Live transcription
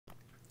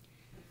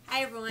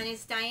Hi everyone,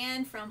 it's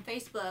Diane from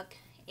Facebook,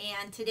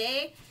 and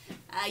today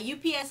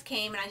UPS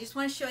came and I just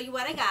want to show you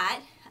what I got.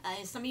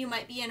 Some of you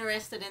might be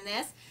interested in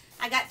this.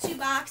 I got 2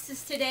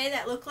 boxes today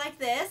that look like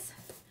this.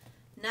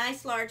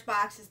 Nice large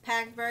boxes,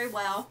 packed very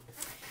well.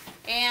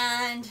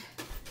 And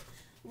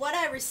what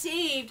I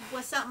received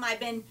was something I've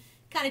been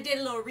kind of did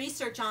a little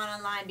research on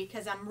online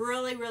because I'm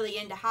really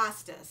into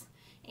hostas,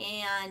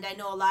 and I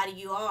know a lot of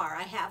you are.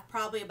 I have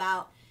probably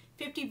about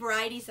 50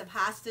 varieties of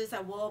hostas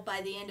I will by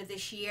the end of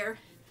this year.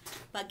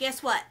 But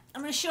guess what?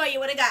 I'm going to show you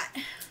what I got.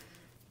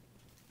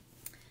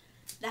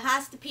 The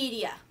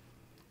HostaPedia.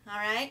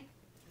 Alright?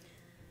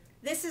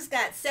 This has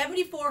got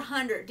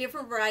 7,400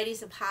 different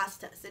varieties of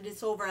hostas. It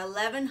is over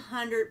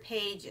 1,100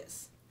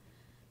 pages.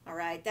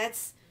 Alright?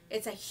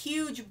 It's a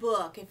huge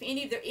book. If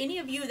any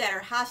of you that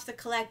are hosta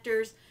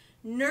collectors,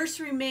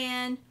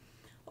 nurserymen,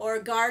 or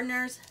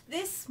gardeners,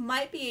 this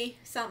might be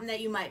something that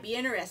you might be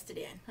interested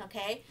in.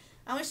 Okay?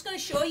 I'm just going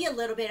to show you a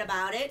little bit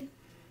about it.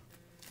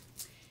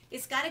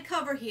 It's got a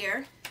cover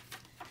here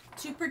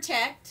to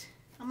protect.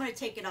 I'm going to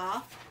take it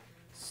off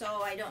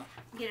so I don't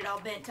get it all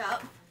bent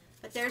up.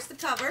 But there's the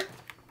cover.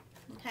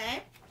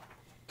 Okay?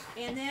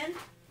 And then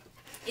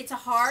it's a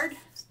hard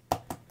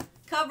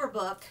cover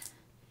book.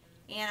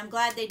 And I'm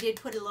glad they did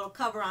put a little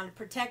cover on to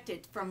protect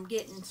it from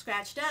getting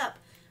scratched up.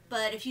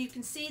 But if you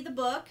can see the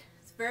book,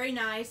 it's a very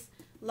nice,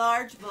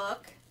 large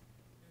book.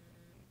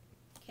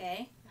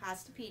 Okay,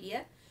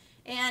 HostaPedia.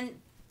 And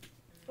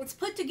it's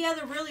put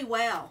together really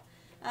well.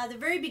 The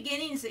very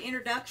beginning is the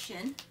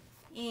introduction,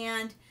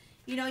 and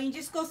you know, you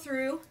just go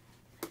through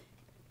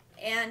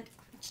and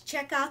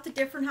check out the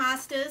different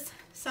hostas,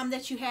 some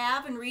that you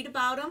have, and read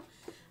about them.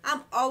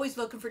 I'm always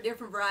looking for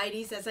different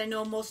varieties, as I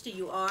know most of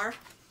you are.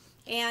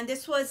 And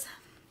this was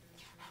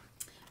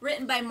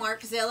written by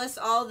Mark Zilis,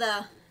 all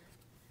the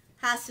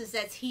hostas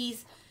that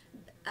he's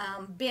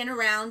been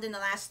around in the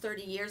last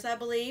 30 years, I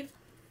believe.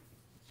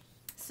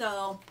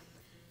 So,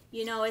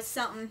 you know, it's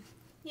something,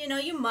 you know,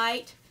 you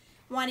might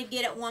want to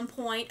get at one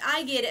point.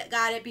 I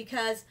got it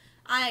because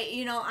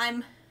I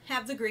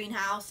have the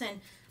greenhouse, and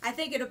I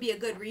think it'll be a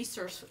good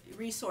resource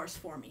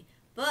for me.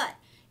 But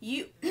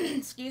you,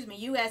 excuse me,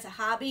 you as a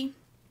hobby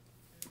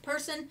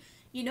person,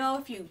 you know,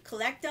 if you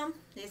collect them,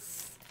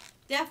 it's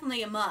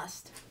definitely a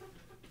must.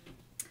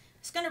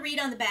 It's going to read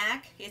on the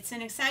back. It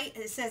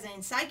says an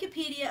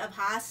Encyclopedia of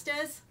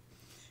Hostas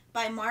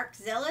by Mark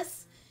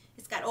Zilis.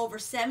 It's got over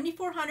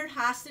 7,400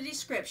 hosta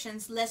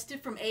descriptions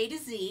listed from A to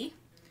Z.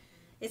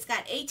 It's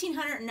got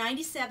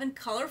 1,897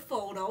 color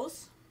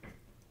photos.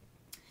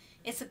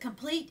 It's a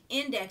complete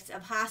index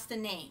of hosta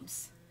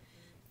names.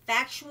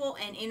 Factual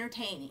and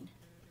entertaining.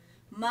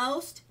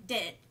 Most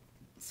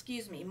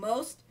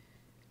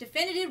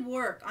definitive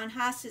work on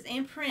hostas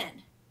in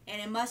print,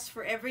 and a must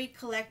for every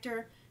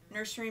collector,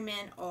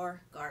 nurseryman,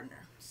 or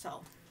gardener.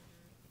 So,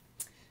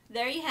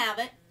 there you have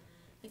it.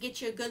 I'll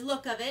get you a good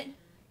look of it.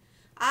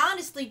 I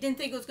honestly didn't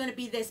think it was going to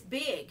be this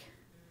big,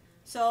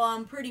 so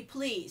I'm pretty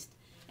pleased.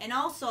 And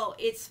also,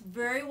 it's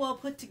very well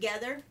put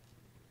together.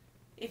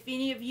 If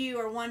any of you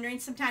are wondering,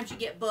 sometimes you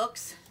get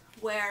books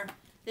where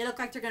they look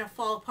like they're going to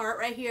fall apart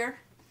right here.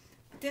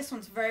 This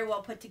one's very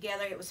well put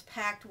together. It was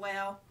packed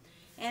well.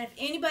 And if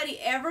anybody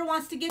ever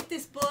wants to get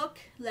this book,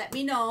 let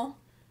me know.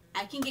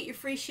 I can get you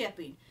free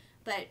shipping.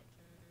 But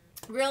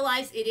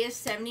realize it is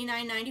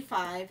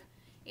 $79.95,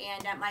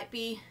 and that might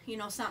be, you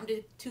know,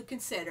 something to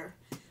consider.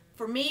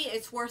 For me,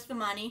 it's worth the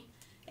money,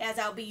 as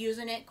I'll be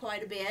using it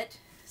quite a bit.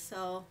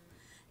 So,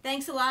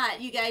 thanks a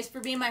lot, you guys, for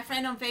being my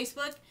friend on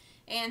Facebook.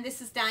 And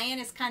this is Diane.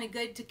 It's kind of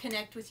good to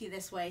connect with you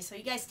this way. So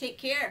you guys take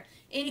care.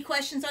 Any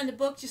questions on the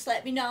book, just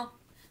let me know.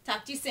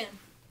 Talk to you soon.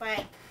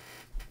 Bye.